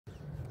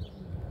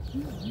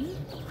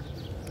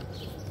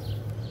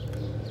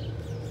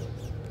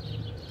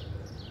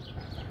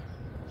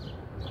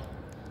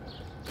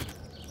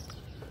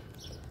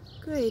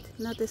Great,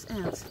 not this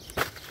ants.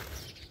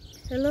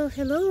 Hello,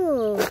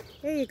 hello.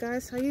 Hey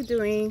guys, how you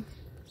doing?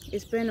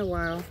 It's been a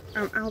while.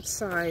 I'm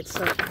outside,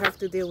 so I have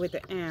to deal with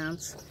the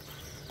ants.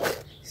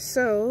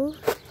 So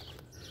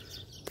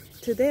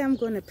today I'm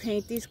going to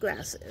paint these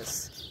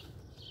glasses.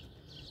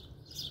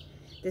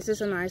 This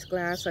is a nice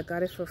glass. I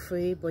got it for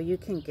free, but you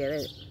can get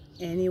it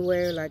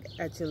anywhere, like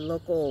at your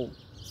local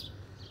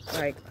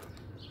like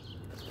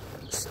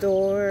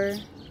store.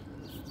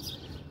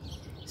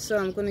 So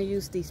I'm going to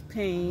use these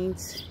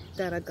paints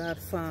that I got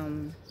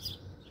from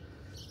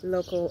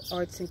local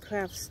arts and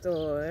crafts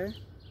store,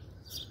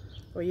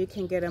 or you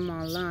can get them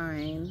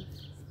online,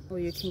 or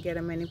you can get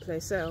them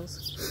anyplace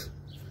else.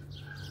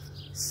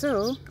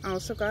 So I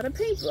also got a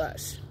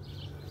paintbrush.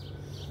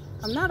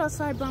 I'm not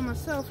outside by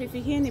myself. If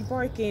you hear any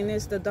barking,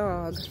 it's the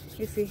dog.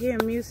 If you hear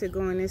music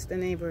going, it's the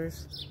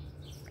neighbors.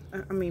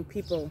 I mean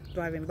people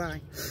driving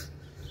by.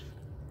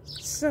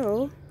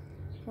 So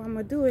what I'm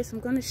gonna do is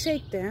I'm gonna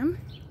shake them,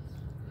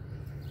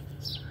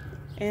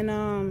 and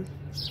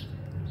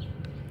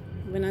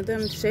when I'm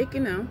done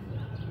shaking them,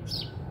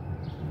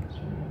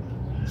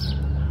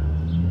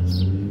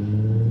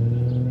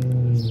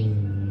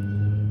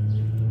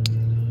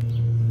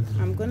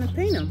 I'm gonna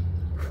paint them.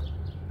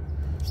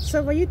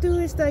 So what you do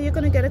is that you're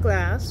gonna get a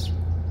glass,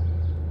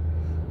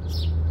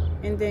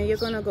 and then you're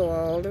gonna go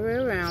all the way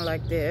around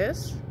like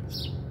this,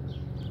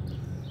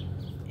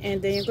 and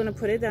then you're gonna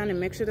put it down and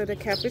make sure that the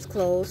cap is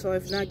closed, or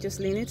if not, just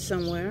lean it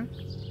somewhere.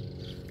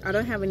 I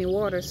don't have any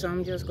water, so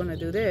I'm just gonna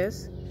do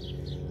this,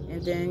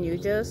 and then you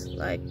just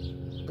like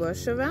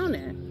brush around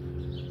it.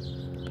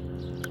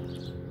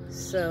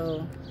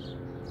 So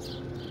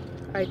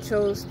I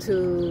chose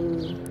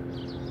to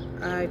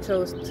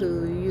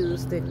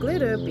use the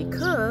glitter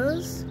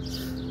because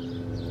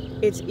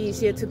it's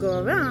easier to go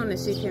around,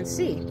 as you can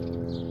see.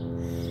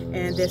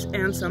 And there's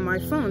ants on my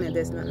phone, and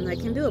there's nothing I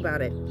can do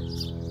about it.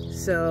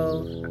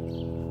 So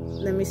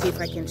let me see if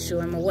I can shoo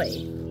them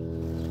away.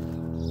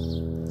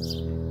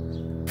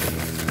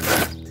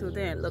 Till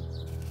then, look.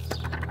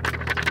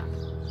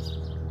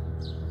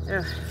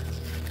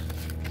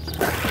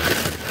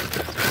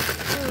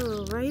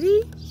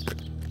 Alrighty.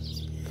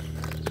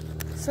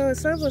 So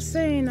as I was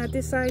saying, I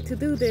decided to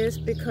do this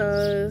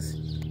because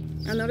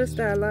I noticed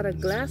that a lot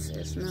of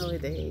glasses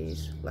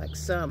nowadays, like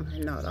some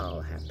and not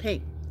all, have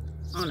paint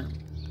on them.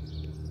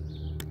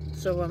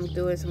 So what I'm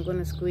doing is I'm going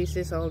to squeeze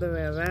this all the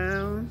way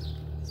around,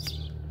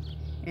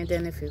 and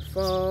then if it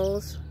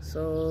falls,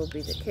 so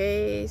be the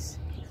case.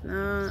 If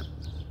not,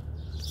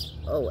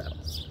 oh well.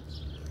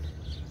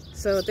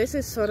 So this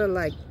is sort of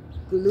like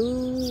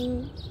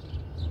glue.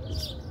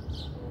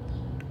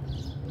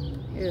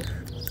 Ugh.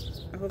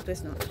 I hope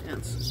there's no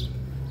ants.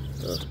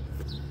 Ugh.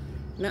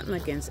 Nothing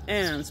against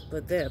ants,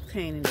 but they're a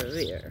pain in the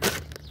rear.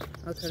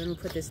 Okay, let me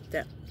put this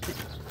down.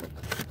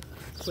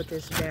 Put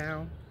this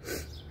down.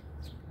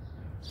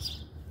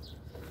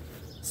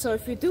 So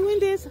if you're doing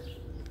this,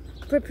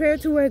 prepare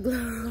to wear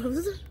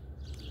gloves.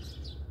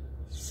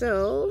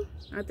 So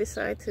I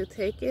decided to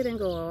take it and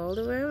go all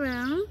the way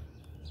around.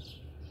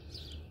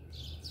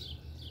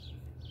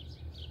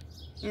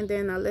 And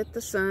then I let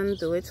the sun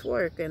do its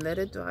work and let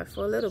it dry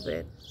for a little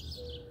bit.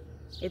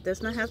 It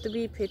does not have to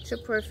be picture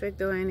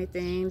perfect or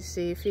anything.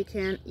 See if you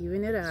can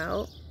even it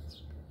out.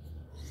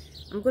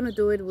 I'm going to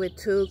do it with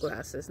 2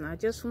 glasses, not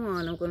just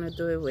one. I'm going to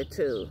do it with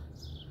 2.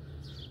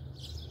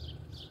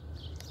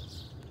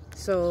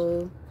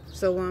 So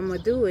what I'm going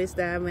to do is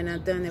that when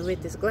I'm done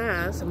with this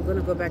glass, I'm going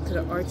to go back to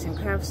the arts and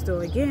crafts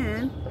store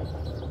again.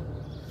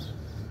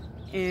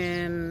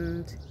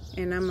 And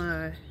I'm going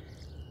to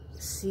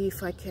see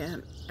if I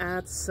can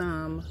add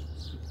some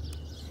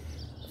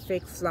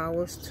fake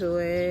flowers to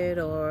it,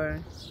 or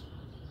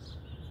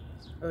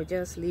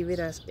just leave it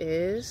as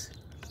is.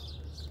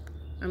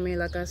 I mean,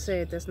 like I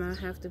said, it does not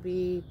have to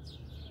be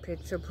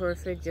picture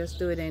perfect. Just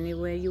do it any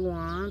way you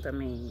want. I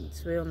mean,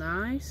 it's real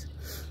nice.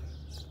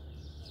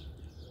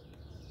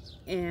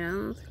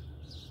 And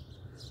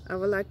I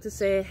would like to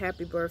say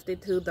happy birthday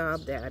to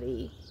Dob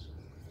Daddy,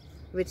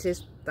 which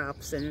is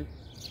Dobson,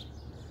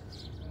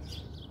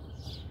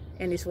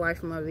 and his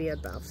wife Maria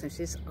Dobson.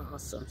 She's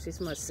awesome.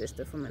 She's my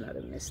sister from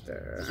another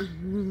mister.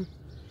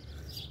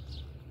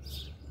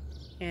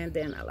 And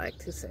then I like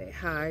to say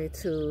hi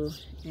to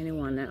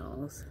anyone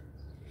else.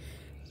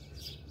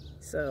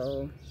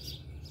 So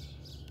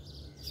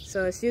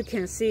as you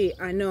can see,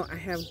 I know I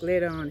have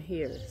glitter on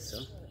here,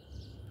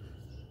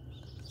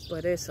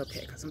 but it's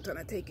okay because I'm trying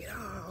to take it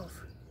off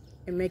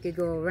and make it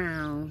go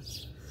around.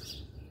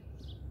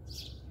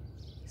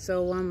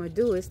 So what I'm gonna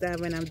do is that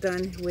when I'm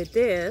done with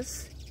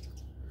this,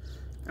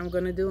 I'm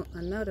gonna do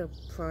another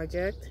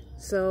project.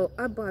 So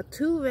I bought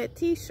 2 red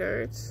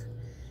t-shirts,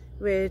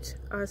 which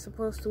I was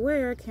supposed to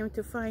wear. I came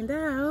to find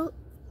out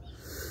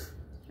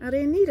I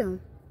didn't need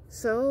them.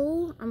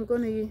 So I'm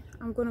gonna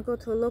go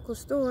to a local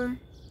store,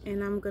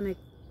 and I'm gonna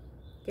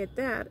get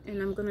that, and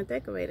I'm gonna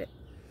decorate it.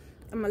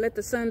 I'm gonna let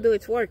the sun do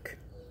its work.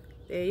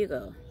 There you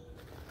go.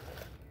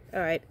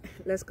 All right,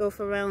 let's go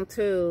for round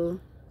 2.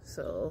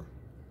 So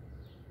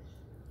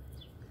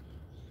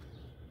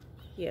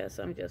yes,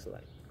 I'm just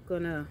like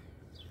gonna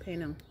paint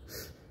them.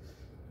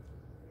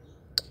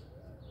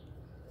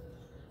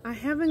 I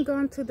haven't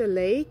gone to the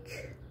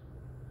lake.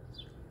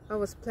 I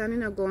was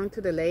planning on going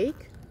to the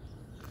lake.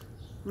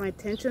 My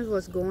intention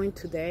was going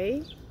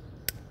today,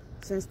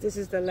 since this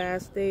is the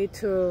last day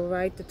to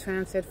ride the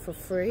transit for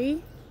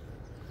free.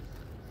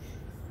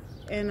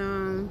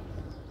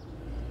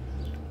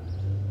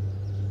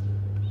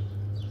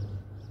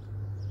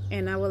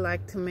 And I would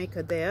like to make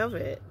a day of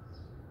it.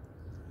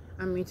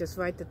 I mean, just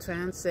ride the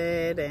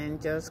transit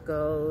and just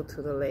go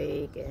to the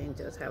lake and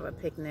just have a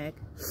picnic.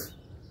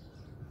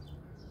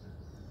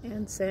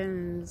 And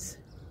since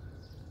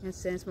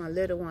my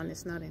little one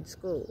is not in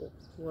school,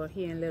 well,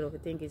 he ain't little, I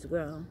think he's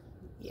grown.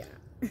 Yeah.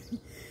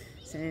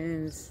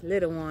 Since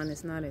little one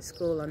is not in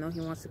school, I know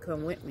he wants to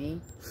come with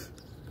me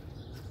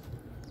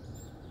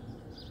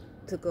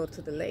to go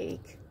to the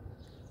lake.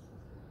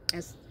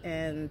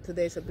 And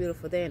today's a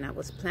beautiful day, and I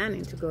was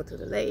planning to go to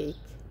the lake,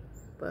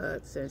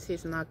 but since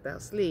he's knocked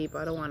out sleep,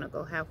 I don't want to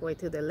go halfway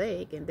to the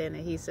lake and then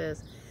he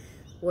says,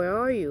 "Where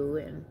are you?"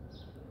 And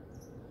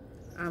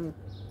I'm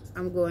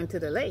going to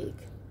the lake.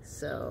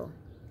 So,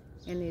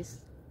 and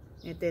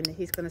then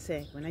he's gonna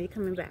say, "When are you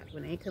coming back?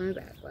 When are you coming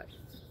back?" But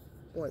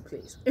boy,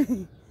 please,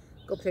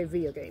 go play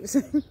video games.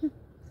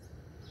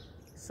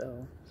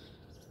 So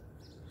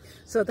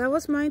that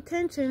was my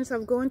intentions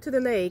of going to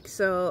the lake.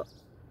 So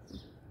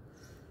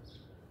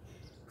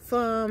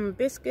from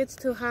biscuits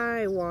to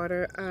high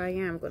water, I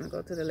am gonna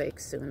go to the lake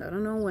soon. I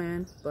don't know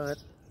when, but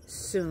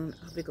soon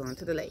I'll be going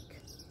to the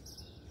lake.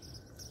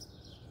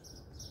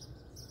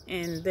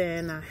 And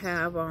then I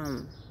have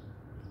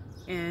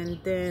and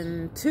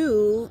then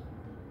 2,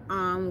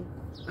 I'm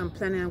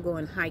planning on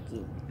going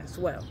hiking as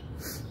well.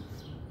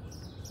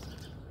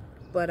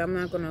 But I'm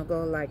not gonna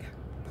go like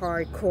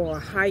hardcore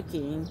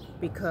hiking,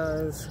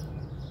 because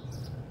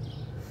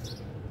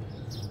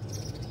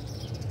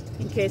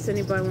in case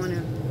anybody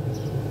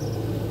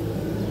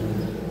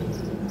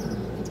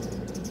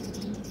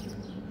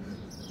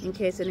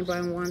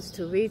wants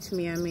to reach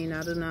me, I mean,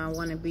 I do not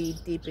want to be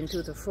deep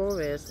into the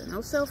forest and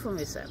no cell phone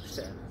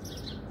reception.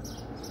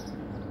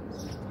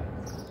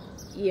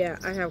 Yeah,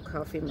 I have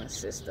coffee in my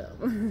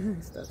system.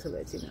 Just to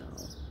let you know.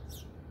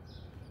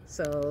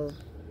 So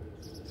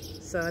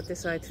I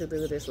decided to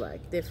do this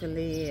like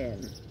differently,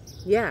 and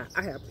yeah,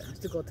 I have plans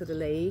to go to the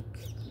lake,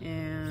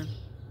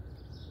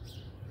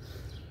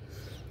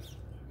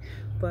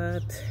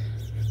 but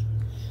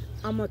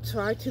I'm gonna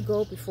try to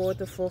go before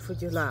the 4th of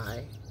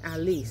July. At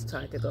least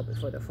try to go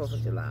before the 4th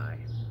of July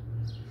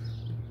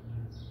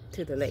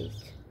to the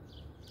lake,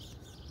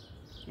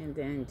 and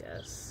then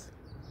just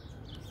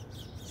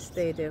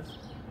stay there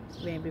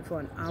maybe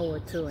for an hour or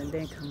 2 and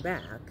then come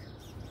back.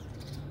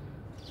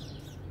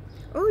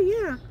 Oh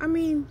yeah, I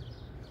mean,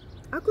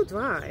 I could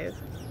drive.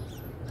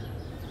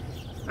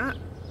 I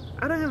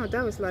don't have a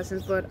driver's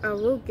license, but I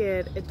will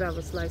get a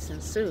driver's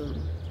license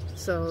soon,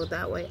 so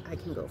that way I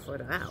can go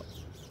further out.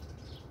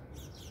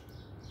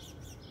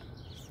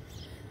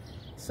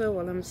 So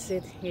while I'm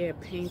sitting here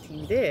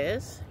painting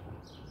this,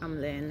 I'm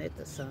letting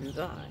the sun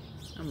dry.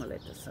 I'm gonna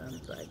let the sun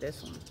dry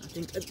this one. I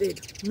think I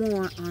did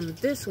more on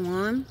this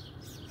one.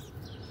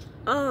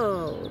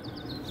 Oh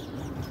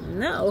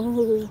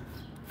no,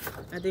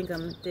 I think I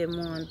did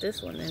more on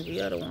this one than the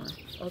other one.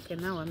 Okay,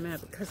 now I'm mad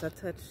because I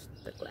touched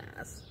the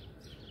glass.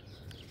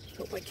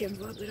 Hope I can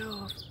rub it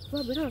off.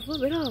 Rub it off,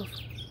 rub it off.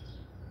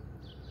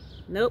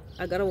 Nope,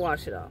 I gotta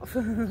wash it off.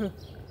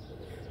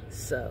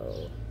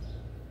 So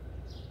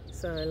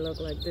it look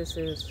like this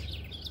is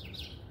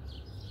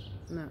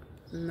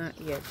not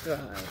yet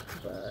dry,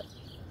 but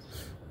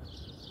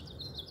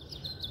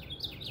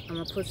I'm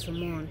gonna put some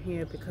more on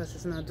here because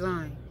it's not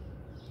drying.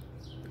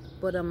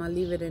 But I'm gonna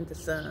leave it in the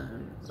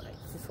sun like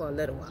for a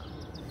little while.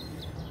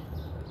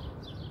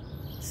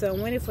 So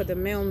I'm waiting for the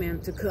mailman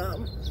to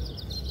come,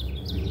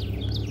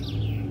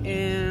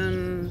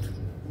 and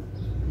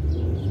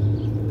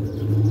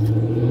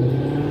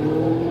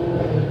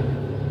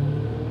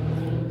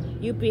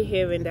you be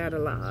hearing that a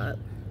lot.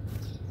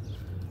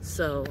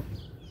 So,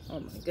 oh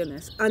my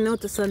goodness, I know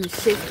the sun is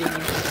shifting.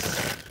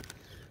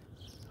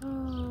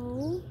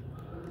 Oh.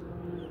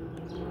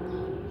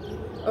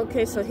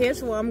 Okay, so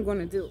here's what I'm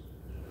gonna do.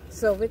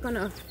 So we're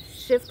gonna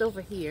shift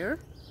over here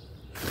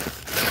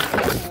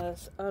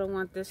because I don't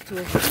want this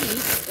to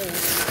heat, and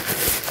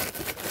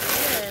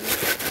then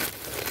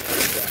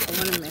yeah, I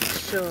want to make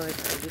sure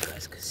that you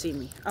guys can see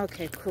me.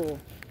 Okay, cool.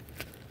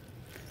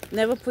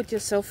 Never put your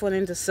cell phone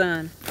in the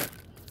sun.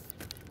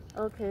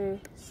 Okay,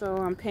 so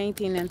I'm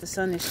painting and the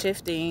sun is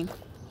shifting,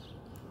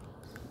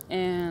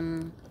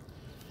 and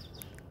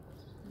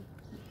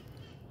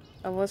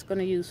I was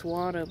gonna use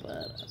water,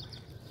 but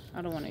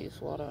I don't want to use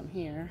water on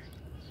here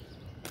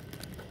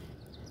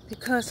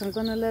because I'm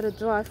gonna let it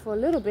dry for a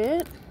little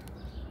bit.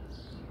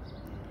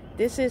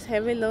 This is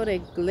heavy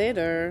loaded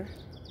glitter,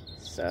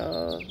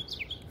 so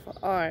for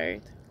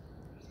art.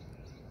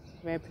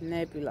 Red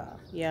Nebula.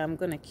 Yeah, I'm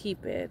gonna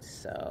keep it,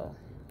 so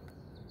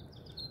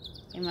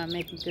it might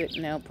make a good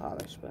nail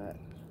polish, but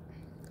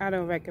I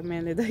don't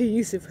recommend it. I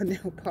use it for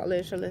nail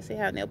polish unless they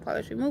have nail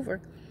polish remover.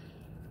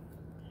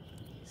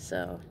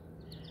 So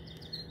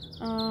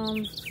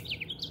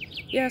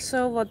yeah,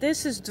 so while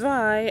this is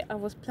dry, I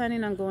was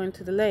planning on going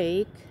to the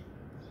lake.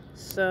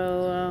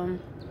 So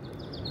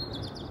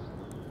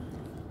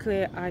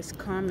Clear Ice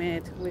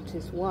Comet, which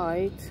is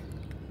white,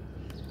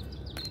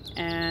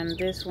 and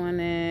this one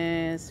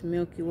is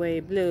Milky Way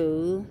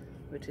Blue,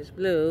 which is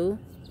blue.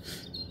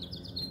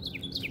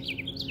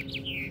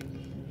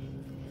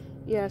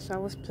 Yes, I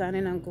was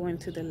planning on going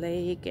to the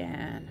lake,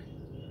 and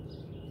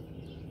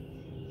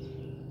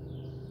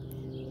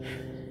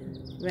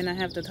when I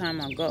have the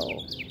time, I'll go.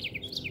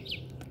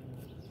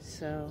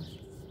 So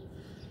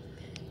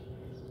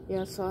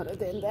yes, other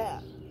than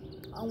that,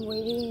 I'm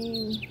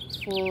waiting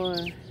for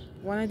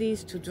one of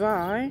these to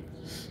dry.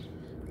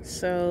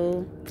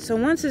 So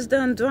once it's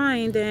done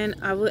drying, then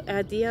I will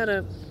add the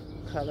other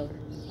color.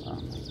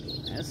 Oh my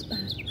goodness.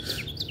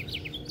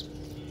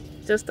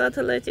 Just thought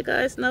to let you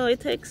guys know it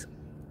takes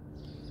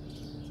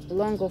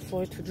longer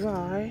for it to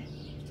dry.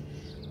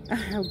 I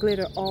have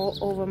glitter all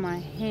over my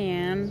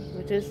hand,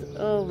 which is,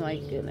 oh my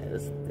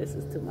goodness, this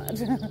is too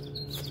much.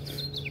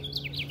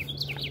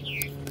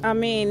 I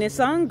mean, it's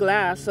on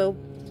glass, so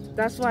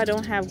that's why I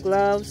don't have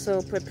gloves,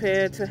 so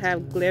prepare to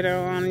have glitter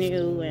on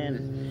you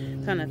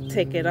and kind of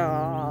take it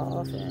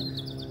off. And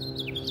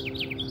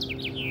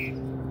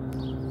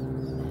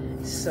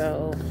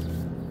so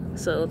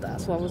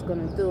that's what I was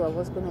gonna do. I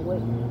was gonna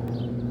wait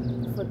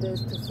for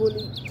this to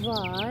fully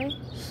dry.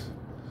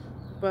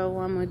 But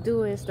what I'm gonna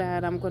do is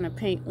that I'm gonna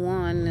paint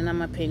one and I'm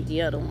gonna paint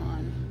the other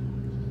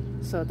one,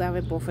 so that way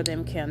both of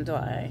them can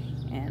dry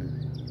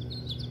and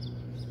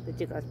that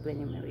you guys bring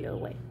them every other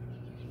way.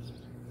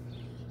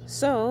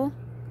 So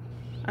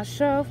I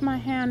shove my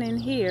hand in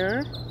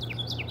here,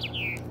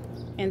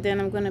 and then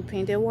I'm gonna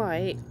paint it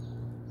white.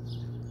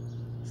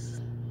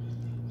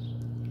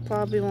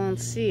 Probably won't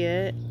see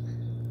it,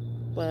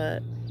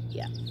 but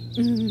yeah.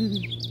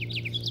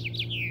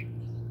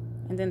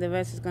 And then the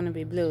rest is gonna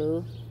be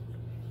blue.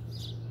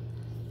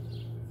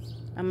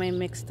 I may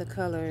mix the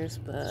colors,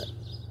 but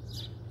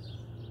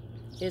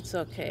it's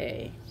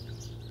okay.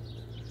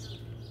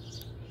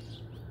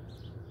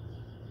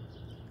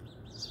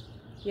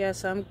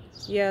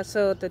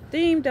 So the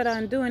theme that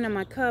I'm doing on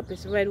my cup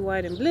is red,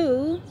 white, and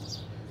blue,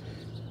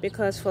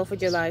 because 4th of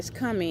July is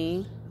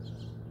coming.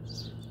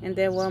 And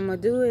then what I'm gonna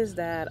do is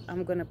that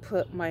I'm gonna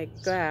put my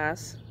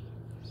glass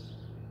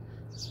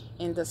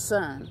in the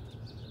sun,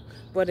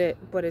 but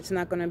it's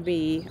not gonna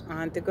be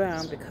on the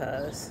ground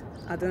because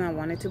I do not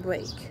want it to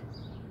break.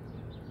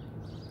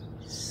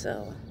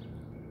 So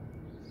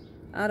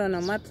I don't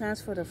know, my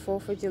plans for the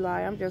 4th of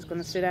July, I'm just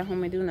gonna sit at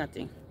home and do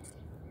nothing.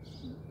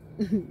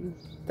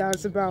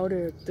 That's about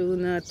it. Do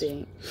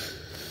nothing.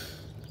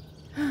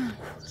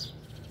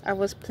 I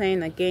was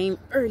playing a game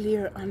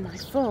earlier on my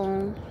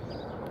phone,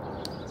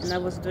 and I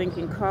was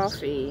drinking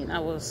coffee, and I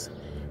was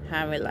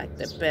having like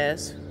the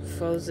best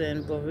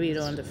frozen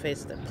burrito on the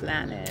face of the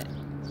planet.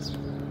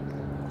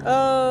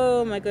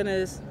 Oh my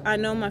goodness, I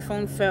know my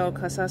phone fell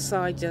because I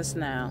saw it just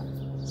now.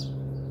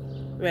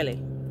 Really.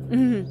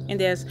 And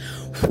there's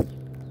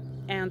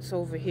ants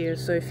over here,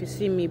 so if you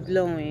see me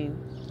blowing,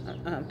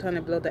 I'm trying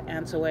to blow the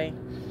ants away.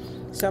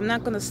 So I'm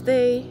not gonna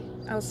stay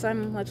outside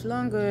much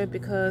longer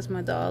because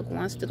my dog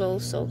wants to go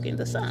soak in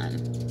the sun.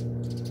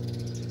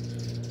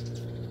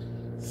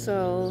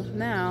 So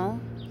now,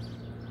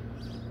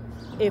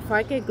 if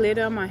I get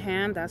glitter on my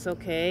hand, that's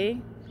okay.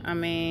 I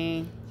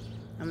mean,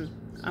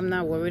 I'm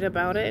not worried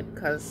about it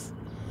because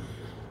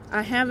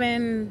I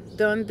haven't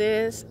done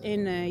this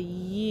in a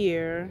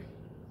year.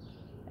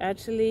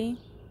 Actually,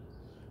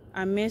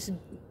 I miss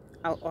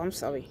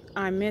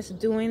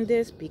doing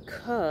this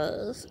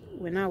because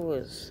when I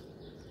was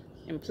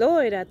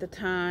employed at the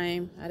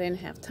time, I didn't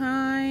have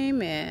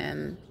time,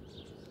 and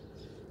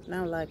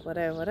now like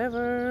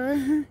whatever.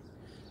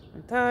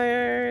 I'm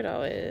tired,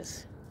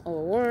 always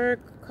overwork,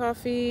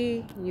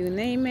 coffee, you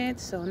name it.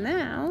 So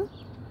now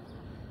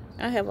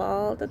I have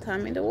all the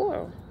time in the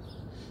world.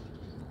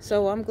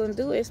 So what I'm gonna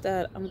do is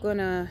that I'm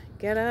gonna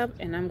get up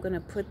and I'm gonna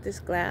put this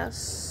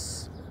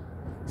glass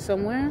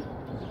somewhere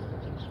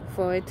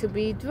for it to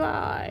be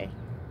dry.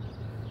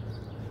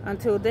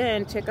 Until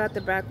then, check out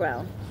the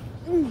background.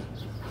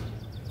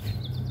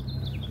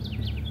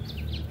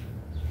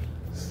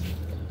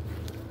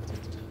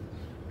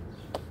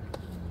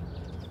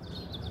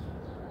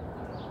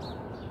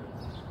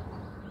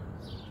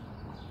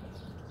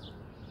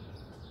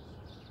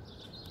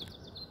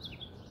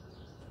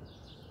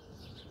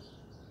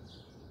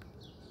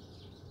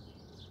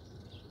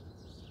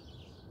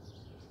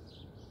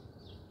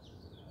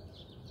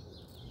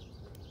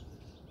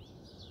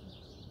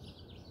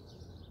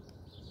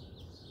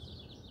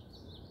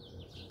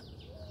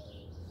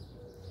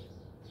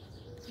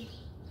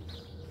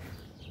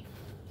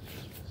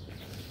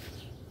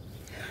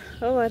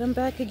 Alright, I'm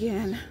back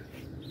again.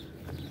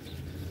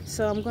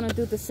 So I'm gonna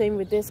do the same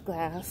with this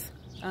glass.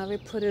 I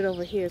already put it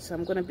over here, so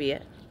I'm gonna be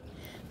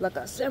like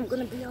I said, I'm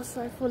gonna be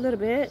outside for a little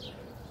bit.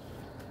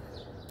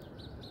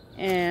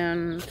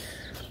 And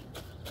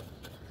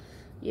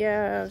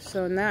yeah,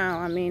 so now,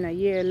 I mean, a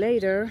year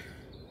later,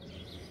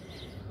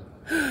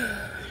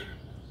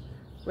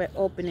 we're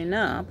opening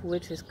up,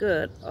 which is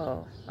good.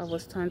 Oh, I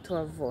was trying to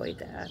avoid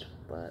that,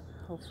 but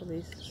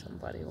hopefully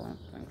somebody won't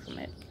drink from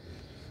it.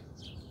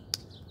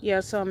 Yeah,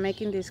 so I'm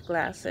making these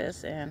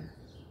glasses, and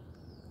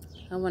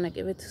I want to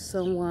give it to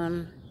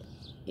someone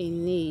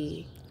in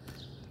need,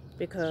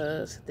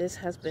 because this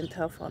has been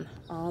tough on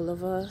all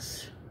of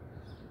us.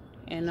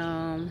 And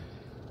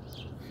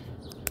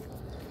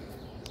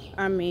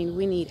I mean,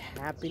 we need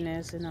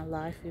happiness in our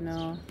life, you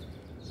know.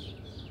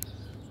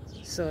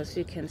 So as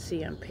you can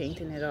see, I'm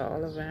painting it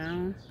all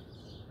around.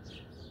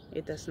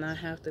 It does not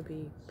have to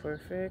be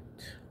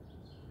perfect.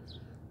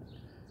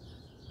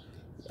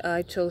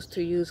 I chose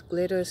to use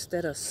glitter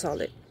instead of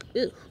solid,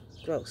 ew,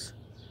 gross,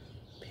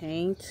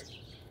 paint.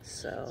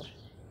 So,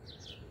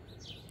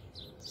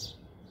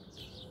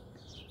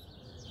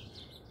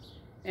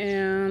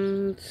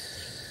 and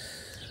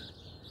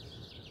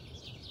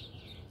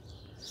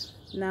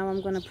now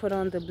I'm gonna put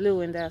on the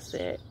blue, and that's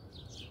it.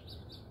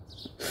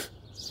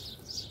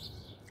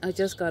 I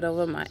just got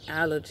over my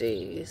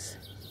allergies,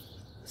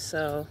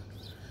 so,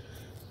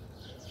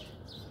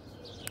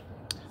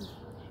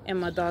 and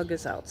my dog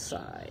is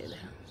outside.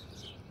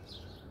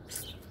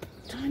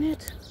 Darn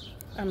it.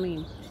 I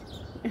mean,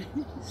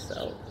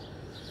 so,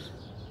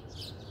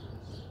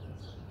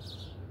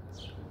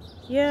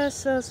 yeah,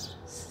 so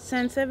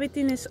since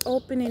everything is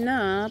opening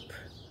up,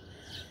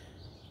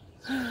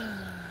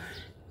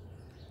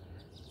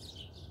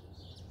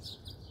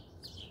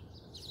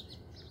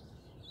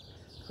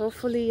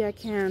 hopefully I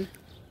can.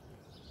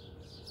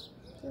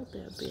 There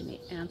better be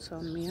any ants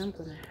on me. I'm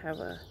gonna have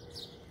a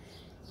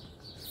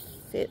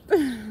fit.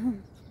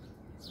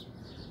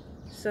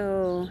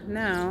 So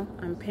now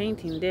I'm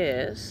painting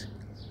this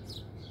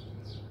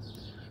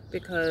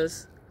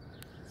because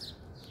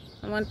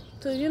I want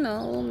to, you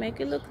know,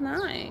 make it look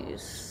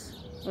nice.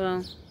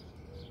 Well,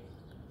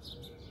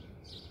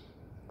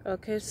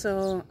 okay,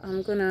 so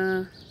I'm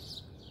gonna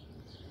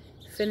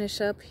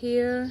finish up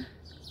here,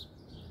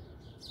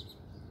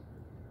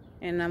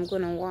 and I'm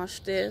gonna wash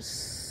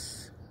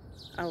this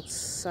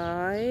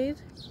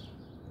outside,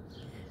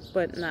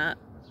 but not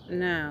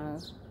now.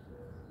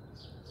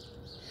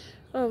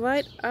 All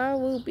right, I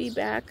will be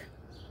back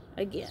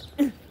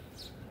again.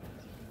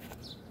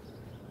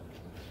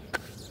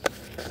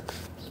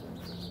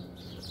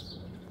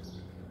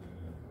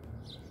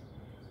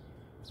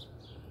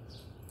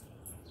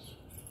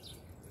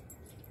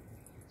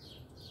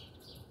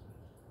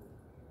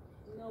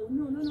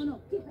 No.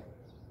 Keep it.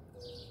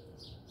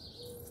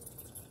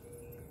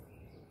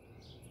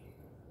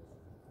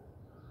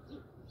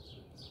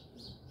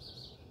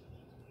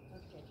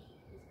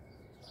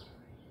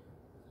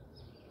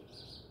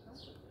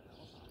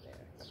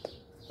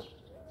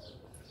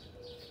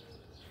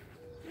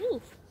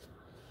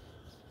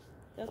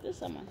 Got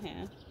this on my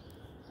hand.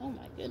 Oh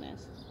my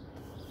goodness.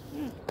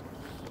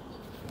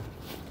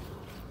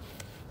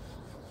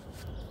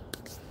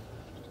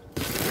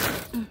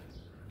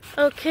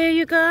 Okay,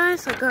 you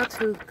guys, I got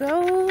to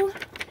go.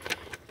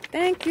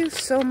 Thank you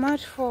so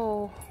much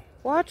for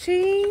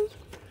watching.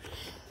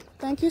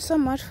 Thank you so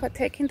much for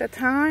taking the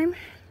time.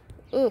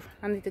 Oh,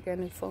 I need to get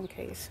a new phone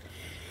case.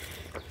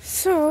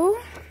 So,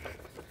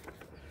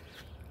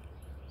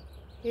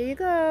 here you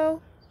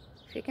go.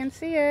 If you can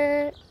see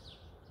it.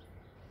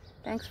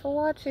 Thanks for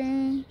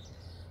watching.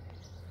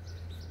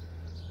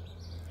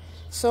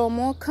 So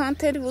more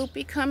content will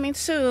be coming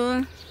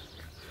soon.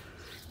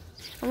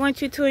 I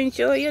want you to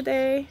enjoy your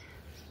day.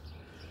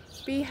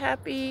 Be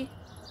happy.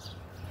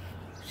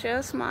 Share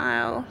a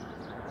smile.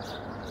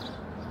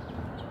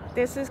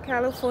 This is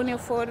California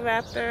Ford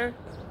Raptor.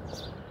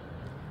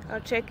 I'll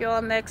check you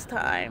all next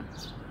time.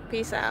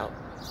 Peace out.